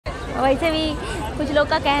वैसे भी कुछ लोग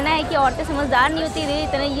का कहना है कि औरतें समझदार नहीं होती रही,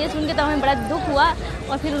 इतना ये सुन के तो हमें बड़ा दुख हुआ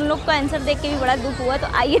और फिर उन लोग का आंसर देख के भी बड़ा दुख हुआ। तो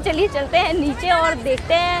आइए चलिए चलते हैं नीचे और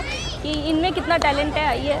देखते हैं कि इनमें कितना टैलेंट है।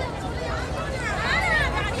 आइए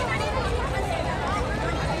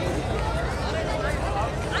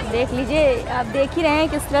देख लीजिए, आप देख ही रहे हैं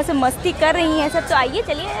किस तरह से मस्ती कर रही हैं सब। तो आइए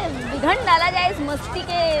चलिए विघन डाला जाए इस मस्ती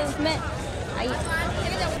के उसमें।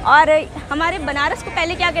 आइए। और हमारे बनारस को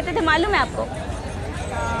पहले क्या कहते थे मालूम है आपको?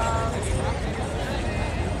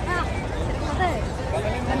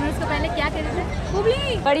 बनारस को पहले क्या कहते थे?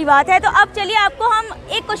 हुबली। बड़ी बात है। तो अब चलिए आपको हम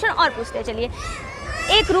एक क्वेश्चन और पूछते हैं। चलिए,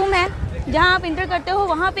 एक रूम है जहाँ आप इंटर करते हो,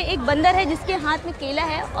 वहाँ पे एक बंदर है जिसके हाथ में केला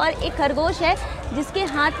है, और एक खरगोश है जिसके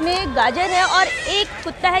हाथ में गाजर है, और एक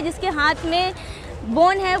कुत्ता है जिसके हाथ में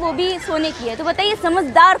बोन है, वो भी सोने की है। तो बताइए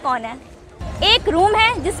समझदार कौन है? एक रूम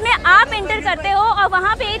है जिसमें आप एंटर करते हो और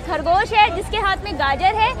वहाँ पे एक खरगोश है जिसके हाथ में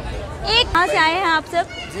गाजर है। एक कहाँ से आए हैं आप सब?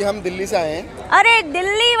 जी हम दिल्ली से आए हैं। अरे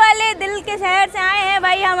दिल्ली वाले, दिल के शहर से आए हैं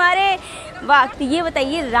भाई हमारे। वाह। तो ये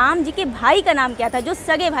बताइए राम जी के भाई का नाम क्या था, जो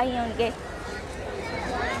सगे भाई हैं उनके?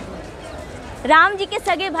 राम जी के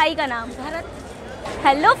सगे भाई का नाम? भरत।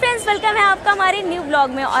 हेलो फ्रेंड्स, वेलकम है आपका हमारे न्यू ब्लॉग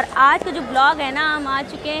में। और आज का जो ब्लॉग है ना, हम आ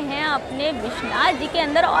चुके हैं अपने विश्वनाथ जी के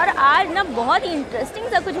अंदर, और आज ना बहुत ही इंटरेस्टिंग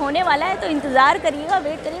सा कुछ होने वाला है। तो इंतज़ार करिएगा,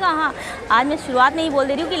 वेट करिएगा। हाँ, आज मैं शुरुआत में ही बोल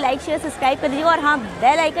दे रही हूँ कि लाइक शेयर सब्सक्राइब कर दीजिएगा, और हाँ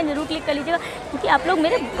बेल आइकन जरूर क्लिक कर लीजिएगा, क्योंकि आप लोग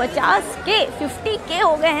मेरे 50K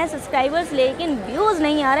हो गए हैं सब्सक्राइबर्स, लेकिन व्यूज़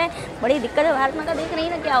नहीं आ रहे हैं। बड़ी दिक्कत है। भारत माता देख रही है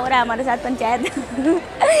ना क्या हो रहा है हमारे साथ, पंचायत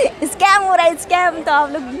स्कैम हो रहा है, स्कैम। तो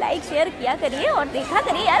आप लोग लाइक शेयर किया करिए और देखा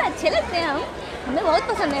करिए यार, अच्छे लगते हैं हम, हमें बहुत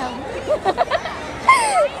पसंद है हम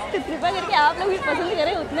तो कृपा करके आप लोग भी पसंद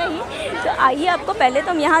करें उतना ही। तो आइए आपको पहले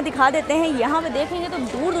तो हम यहाँ दिखा देते हैं। यहाँ पे देखेंगे तो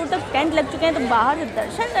दूर दूर तक टेंट लग चुके हैं, तो बाहर से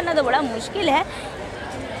दर्शन करना तो बड़ा मुश्किल है।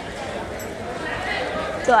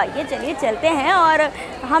 तो आइए चलिए चलते हैं। और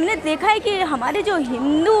हमने देखा है कि हमारे जो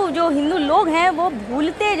हिंदू लोग हैं वो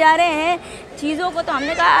भूलते जा रहे हैं चीज़ों को। तो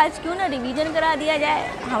हमने कहा आज क्यों ना रिवीजन करा दिया जाए।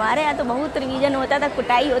 हमारे यहाँ तो बहुत रिवीजन होता था,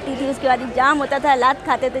 कुटाई होती थी, उसके बाद एग्जाम होता था, लात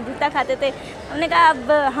खाते थे, जूता खाते थे। हमने कहा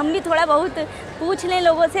अब हम भी थोड़ा बहुत पूछ लें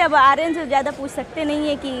लोगों से। अब आर्यन से ज़्यादा पूछ सकते नहीं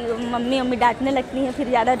है कि मम्मी डांटने लगती हैं, फिर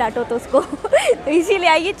ज़्यादा डांटो तो उसको तो इसीलिए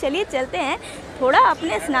आइए चलिए चलते हैं, थोड़ा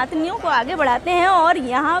अपने सनातनियों को आगे बढ़ाते हैं। और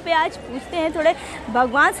यहाँ पे आज पूछते हैं थोड़े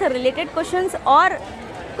भगवान से रिलेटेड क्वेश्चंस, और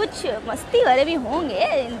कुछ मस्ती वाले भी होंगे,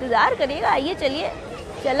 इंतज़ार करिएगा। आइए चलिए,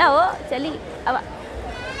 चला हो चली अब।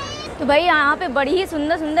 तो भाई यहाँ पे बड़ी ही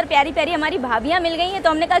सुंदर सुंदर प्यारी प्यारी हमारी भाभियाँ मिल गई हैं, तो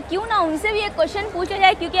हमने कहा क्यों ना उनसे भी एक क्वेश्चन पूछा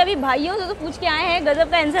जाए, क्योंकि अभी भाइयों से तो पूछ के आए हैं,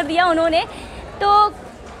 गजब का आंसर दिया उन्होंने। तो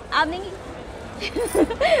आप देंगी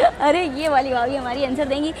अरे ये वाली भाभी हमारी आंसर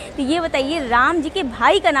देंगी। तो ये बताइए राम जी के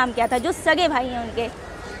भाई का नाम क्या था, जो सगे भाई हैं उनके?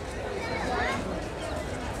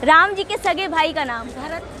 राम जी के सगे भाई का नाम?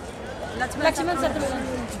 भरत, लक्ष्मण,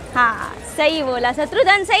 शत्रुघ्न। हाँ सही बोला,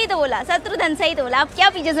 शत्रुघ्न सही तो बोला, शत्रुघ्न सही तो बोला। आप क्या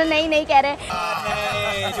पीछे से नहीं कह रहे?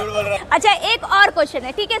 अच्छा एक और क्वेश्चन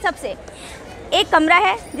है, ठीक है। सबसे एक कमरा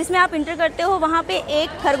है जिसमें आप इंटर करते हो, वहाँ पे एक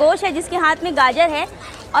खरगोश है जिसके हाथ में गाजर है,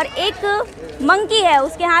 और एक मंकी है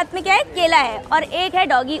उसके हाथ में क्या है, केला है, और एक है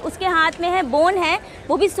डॉगी उसके हाथ में है बोन है,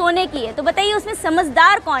 वो भी सोने की है। तो बताइए उसमें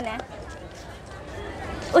समझदार कौन है?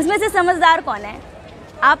 उसमें से समझदार कौन है?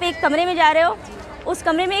 आप एक कमरे में जा रहे हो, उस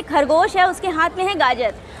कमरे में एक खरगोश है उसके हाथ में है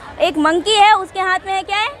गाजर, एक मंकी है उसके हाथ में है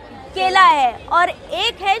क्या है, केला है, और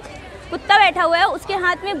एक है कुत्ता बैठा हुआ है उसके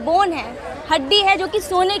हाथ में बोन है, हड्डी है जो कि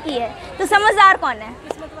सोने की है। तो समझदार कौन है?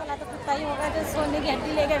 किस्मत वाला तो कुत्ता ही होगा जो सोने की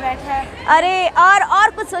हड्डी लेके बैठा है। अरे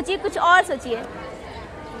और कुछ सोचिए, कुछ और सोचिए,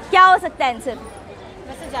 क्या हो सकता है आंसर?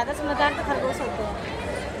 वैसे ज़्यादा समझदार तो खरगोश होते हैं।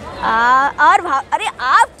 अरे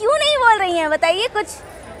आप क्यों नहीं बोल रही हैं? बताइए, कुछ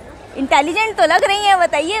इंटेलिजेंट तो लग रही हैं,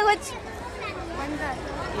 बताइए कुछ।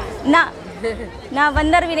 ना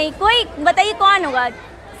बंदर भी नहीं, कोई बताइए कौन होगा?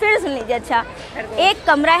 फिर सुन लीजिए। अच्छा एक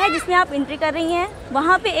कमरा है जिसमें आप एंट्री कर रही हैं,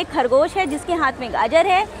 वहाँ पे एक खरगोश है जिसके हाथ में गाजर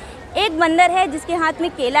है, एक बंदर है जिसके हाथ में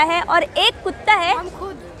केला है, और एक कुत्ता है। हम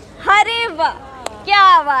खुद। अरे वाह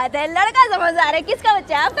क्या बात है, लड़का समझदार है। किसका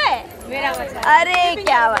बच्चा है? आपका है? मेरा बच्चा। अरे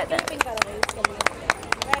क्या बात है।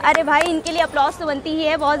 अरे भाई इनके लिए अप्लॉज तो बनती ही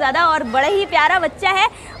है बहुत ज़्यादा, और बड़ा ही प्यारा बच्चा है।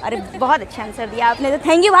 अरे बहुत अच्छा आंसर दिया आपने, तो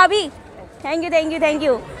थैंक यू भाभी, थैंक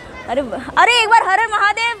यू। अरे एक बार हर हर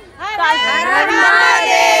महादेव।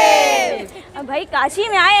 अब भाई काशी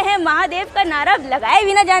में आए हैं, महादेव का नारा लगाए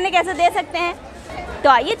बिना जाने कैसे दे सकते हैं। तो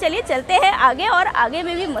आइए चलिए चलते हैं आगे, और आगे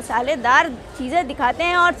में भी मसालेदार चीज़ें दिखाते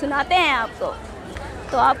हैं और सुनाते हैं आपको।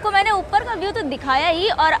 तो आपको मैंने ऊपर का व्यू तो दिखाया ही,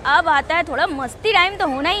 और अब आता है थोड़ा मस्ती टाइम, तो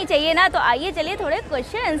होना ही चाहिए ना। तो आइए चलिए थोड़े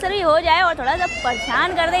क्वेश्चन आंसर भी हो जाए और थोड़ा सा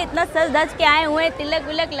परेशान कर दे। इतना सज धज के आए हुए हैं, तिलक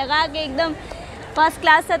विलक लगा के एकदम फर्स्ट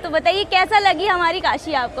क्लास था। तो बताइए कैसा लगी हमारी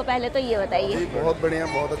काशी आपको, पहले तो ये बताइए। बहुत बढ़िया,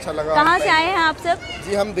 बहुत अच्छा लगा। कहाँ से आए हैं आप सब?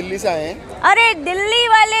 जी हम दिल्ली से आए हैं। अरे दिल्ली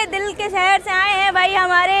वाले दिल के शहर से आए हैं भाई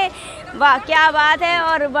हमारे, वाह क्या बात है।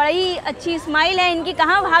 और बड़ी अच्छी स्माइल है इनकी।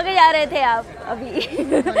 कहाँ भागे जा रहे थे आप अभी?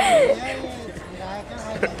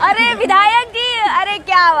 अरे विधायक जी, अरे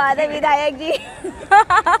क्या बात है विधायक जी।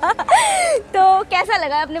 तो कैसा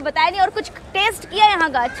लगा, आपने बताया नहीं और कुछ टेस्ट किया यहाँ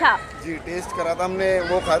का? अच्छा जी टेस्ट करा था हमने,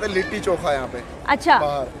 वो खाया था लिट्टी चोखा यहाँ पे। अच्छा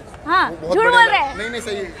बाहर। हाँ झूठ बोल रहे हैं? नहीं नहीं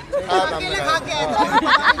सही खाया था हमने।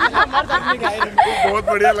 बहुत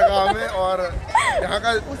बढ़िया लगा हमें और यहाँ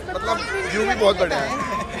का मतलब व्यू भी बहुत बढ़िया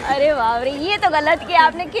है। अरे बाप रे, ये तो गलत किया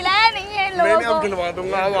आपने, खिलाया नहीं है इन लोगों को। अब खिलवा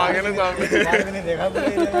दूंगा, आप आगे ना सामने।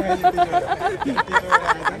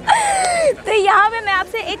 तो यहाँ पे मैं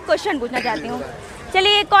आपसे एक क्वेश्चन पूछना चाहती हूँ,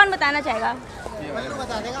 चलिए कौन बताना चाहेगा?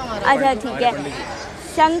 अच्छा ठीक है।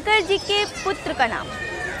 शंकर जी के पुत्र का नाम?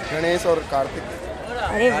 गणेश और कार्तिक।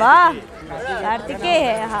 अरे वाह, कार्तिकेय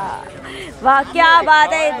है। हाँ वाह क्या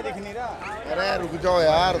बात है। अरे रुक जाओ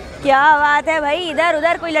यार, क्या बात है भाई। इधर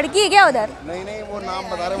उधर कोई लड़की है क्या उधर? नहीं नहीं वो नाम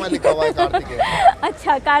बता रहे, मैं लिखा हुआ है कार्तिकेय।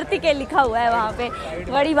 अच्छा कार्तिकेय लिखा हुआ है वहाँ पे,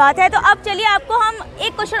 बड़ी बात है। तो अब चलिए आपको हम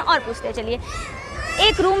एक क्वेश्चन और पूछते हैं। चलिए,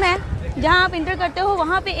 एक रूम है जहाँ आप इंटर करते हो,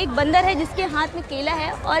 वहाँ पे एक बंदर है जिसके हाथ में केला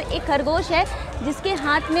है, और एक खरगोश है जिसके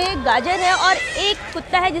हाथ में गाजर है, और एक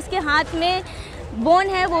कुत्ता है जिसके हाथ में बोन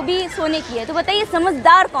है, वो भी सोने की है। तो बताइए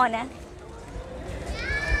समझदार कौन है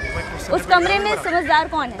उस कमरे में? समझदार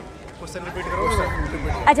कौन है?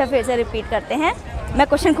 अच्छा फिर से रिपीट करते हैं, मैं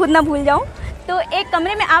क्वेश्चन खुद ना भूल जाऊं। तो एक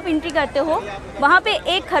कमरे में आप एंट्री करते हो, वहाँ पे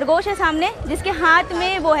एक खरगोश है सामने जिसके हाथ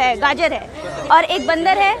में वो है गाजर है, और एक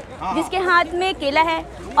बंदर है जिसके हाथ में केला है,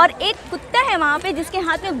 और एक कुत्ता है वहाँ पे जिसके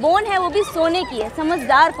हाथ में बोन है, वो भी सोने की है।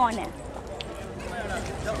 समझदार कौन है?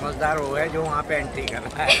 समझदार वो है जो वहाँ पे एंट्री कर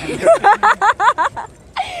रहा है।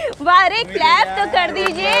 बारे क्लैप तो कर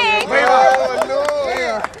दीजिए।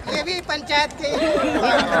 ये भी पंचायत के।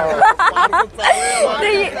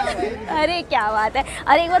 अरे क्या बात है।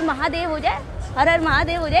 अरे एक बार महादेव हो जाए, हर हर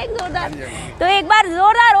महादेव हो जाए एक जोरदार। तो एक बार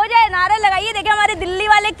जोरदार हो जाए, नारे लगाइए। देखिए हमारे दिल्ली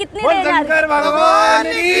वाले कितने भगवान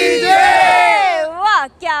की जय। वाह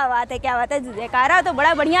क्या बात है, क्या बात है। जयकारा तो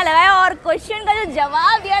बड़ा बढ़िया लगाया, और क्वेश्चन का जो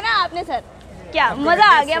जवाब दिया ना आपने सर, क्या मजा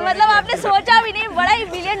आ गया। मतलब आपने सोचा भी नहीं, बड़ा ही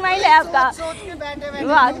ब्रिलियंट माइंड है आपका।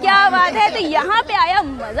 वाह क्या बात है। तो यहाँ पे आया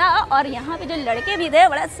मज़ा, और यहाँ पे जो लड़के भी थे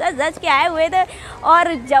बड़ा सज धज के आए हुए थे,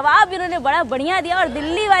 और जवाब भी उन्होंने बड़ा बढ़िया दिया। और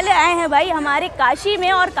दिल्ली वाले आए हैं भाई हमारे काशी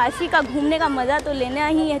में, और काशी का घूमने का मज़ा तो लेना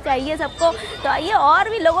ही चाहिए सबको। तो आइए और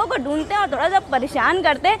भी लोगों को ढूंढते हैं और थोड़ा सा परेशान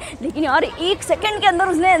करते हैं, लेकिन और 1 सेकंड के अंदर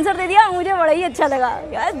उसने आंसर दे दिया, मुझे बड़ा ही अच्छा लगा।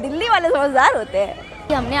 यार दिल्ली वाले समझदार होते हैं।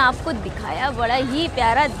 हमने आपको दिखाया बड़ा ही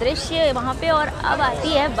प्यारा दृश्य वहाँ पे, और अब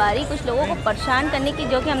आती है बारी कुछ लोगों को परेशान करने की,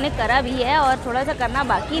 जो कि हमने करा भी है और थोड़ा सा करना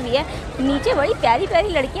बाकी भी है। नीचे बड़ी प्यारी प्यारी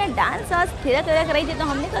लड़कियाँ डांस वांस थिरक कर रही थी, तो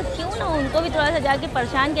हमने कहा क्यों ना उनको भी थोड़ा सा जाके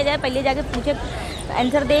परेशान किया जाए, पहले जाके पूछे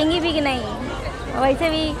आंसर देंगी भी कि नहीं। वैसे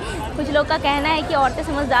भी कुछ लोग का कहना है कि औरतें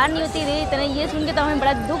समझदार नहीं होती थी, इतना ये सुन के तो हमें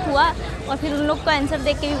बड़ा दुख हुआ, और फिर उन लोग का आंसर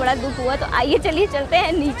देख के भी बड़ा दुख हुआ। तो आइए चलिए चलते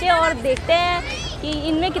हैं नीचे और देखते हैं कि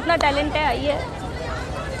इनमें कितना टैलेंट है। आइए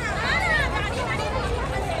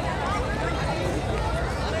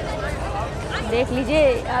देख लीजिए,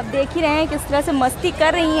 आप देख ही रहे हैं किस तरह से मस्ती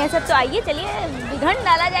कर रही हैं सब। तो आइए चलिए विघन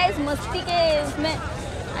डाला जाए इस मस्ती के उसमें।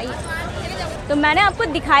 आइए, तो मैंने आपको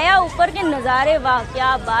दिखाया ऊपर के नज़ारे, वाह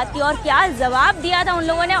क्या बात की, और क्या जवाब दिया था उन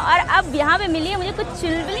लोगों ने। और अब यहाँ पे मिली है मुझे कुछ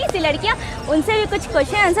चुलबुली सी लड़कियाँ, उनसे भी कुछ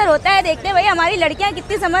क्वेश्चन आंसर होता है। देखते हैं भाई हमारी लड़कियाँ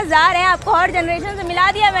कितनी समझदार हैं। आपको हर जनरेशन से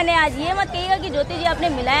मिला दिया मैंने आज, ये मत कहिएगा कि ज्योति जी आपने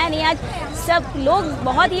मिलाया नहीं। आज सब लोग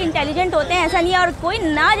बहुत ही इंटेलिजेंट होते हैं, ऐसा नहीं है। और कोई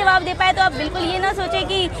ना जवाब दे पाए तो आप बिल्कुल ये ना सोचें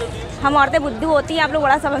कि हम औरतें बुद्धू होती हैं, आप लोग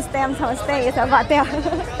बड़ा समझते हैं, हम समझते हैं ये सब बातें।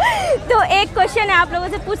 तो एक क्वेश्चन है, आप लोगों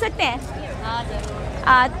से पूछ सकते हैं?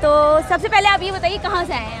 तो सबसे पहले आप ये बताइए कहाँ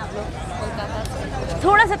से आए हैं आप लोग?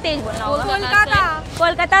 थोड़ा सा तेज बोलना होगा।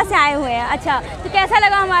 कोलकाता से आए हुए हैं। अच्छा, तो कैसा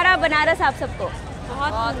लगा हमारा बनारस आप सबको?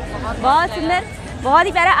 बहुत सुंदर, बहुत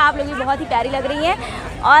ही प्यारा। आप लोग भी बहुत ही प्यारी लग रही हैं।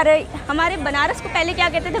 और हमारे बनारस को पहले क्या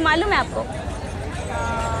कहते थे मालूम है आपको?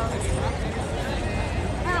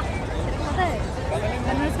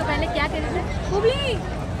 बनारस को पहले क्या कहते थे? हुबली?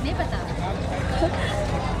 नहीं पता।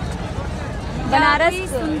 बनारस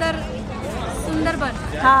सुंदर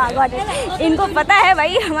सुंदरबन। हाँ गॉट इट, इनको पता है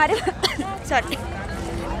भाई। हमारे सॉरी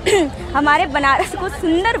हमारे बनारस को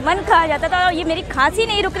सुंदरबन कहा जाता था। और ये मेरी खांसी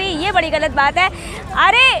नहीं रुक रही, ये बड़ी गलत बात है।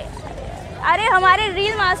 अरे हमारे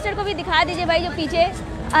रील मास्टर को भी दिखा दीजिए भाई जो पीछे।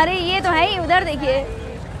 अरे ये तो है ही, उधर देखिए।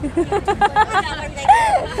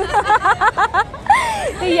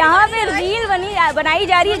 तो यहाँ पे रील बनाई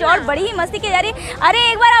जा रही है और बड़ी ही मस्ती की जा रही है। अरे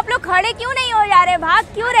एक बार आप लोग खड़े क्यों नहीं हो जा रहे, भाग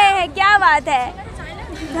क्यों रहे हैं, क्या बात है?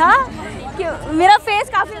 हाँ क्यों, मेरा फेस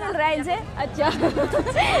काफ़ी मिल रहा है इनसे। अच्छा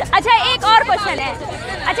अच्छा एक और क्वेश्चन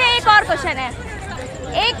है,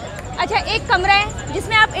 एक कमरा है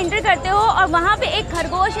जिसमें आप एंटर करते हो और वहाँ पे एक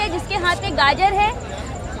खरगोश है जिसके हाथ में गाजर है,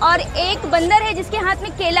 और एक बंदर है जिसके हाथ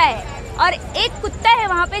में केला है, और एक कुत्ता है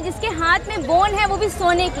वहाँ पे जिसके हाथ में बोन है, वो भी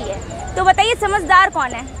सोने की है। तो बताइए समझदार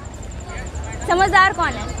कौन है?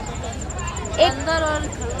 एक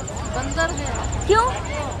बंदर है। क्यों?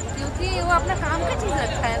 क्योंकि वो अपना काम का चीज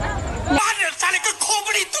रखा है ना।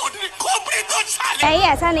 नहीं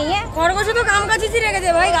ऐसा नहीं है, खरगोश तो काम का चीज ही রেখে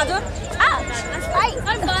দে ভাই গাজর।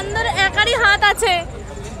 আর বান্দর একারই হাত আছে,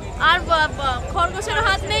 আর খরগোশের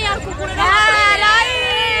হাত নেই, আর কুকুরের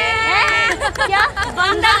क्या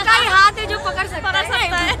बंदर का ही हाथ है जो पकड़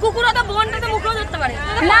सकता है। कुकुर तो बोन पे तो मुखो धरते पारे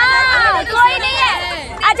ना, कोई नहीं है।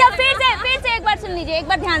 अच्छा फिर से एक बार सुन लीजिए, एक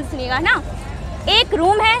बार ध्यान सुनिएगा ना। एक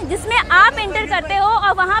रूम है जिसमें आप एंटर करते हो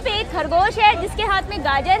और वहाँ पे एक खरगोश है जिसके हाथ में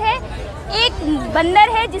गाजर है, एक बंदर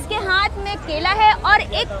है जिसके हाथ में केला है, और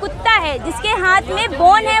एक कुत्ता है जिसके हाथ में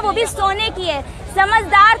बोन है, वो भी सोने की है।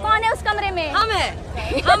 समझदार कौन है उस कमरे में? हम है,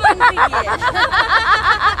 हम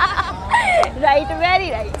right, very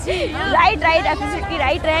right, absolutely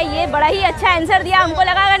right है। ये बड़ा ही अच्छा आंसर दिया, हमको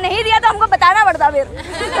लगा अगर नहीं दिया तो हमको बताना पड़ता फिर।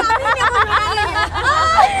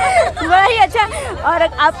 बड़ा ही अच्छा। और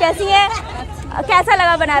आप कैसी हैं? कैसा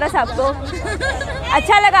लगा बनारस आपको?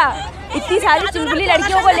 अच्छा लगा? इतनी सारी चुलबुली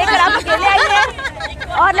लड़कियों को लेकर आप अकेले आई हैं,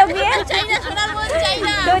 और लोग भी हैं।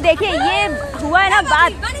 तो देखिए ये हुआ है ना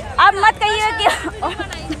बात। अब मत कहिए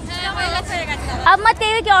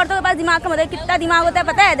कि औरतों के पास दिमाग का मतलब कितना दिमाग होता है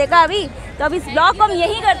पता है, देखा अभी। तो अब इस ब्लॉग को हम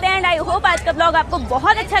यहीं करते हैं। आई होप आज का ब्लॉग आपको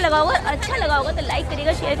बहुत अच्छा लगा होगा तो लाइक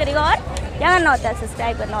करिएगा, शेयर करिएगा, और क्या करना होता है,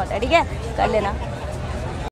 सब्सक्राइब करना होता है, ठीक है, कर लेना।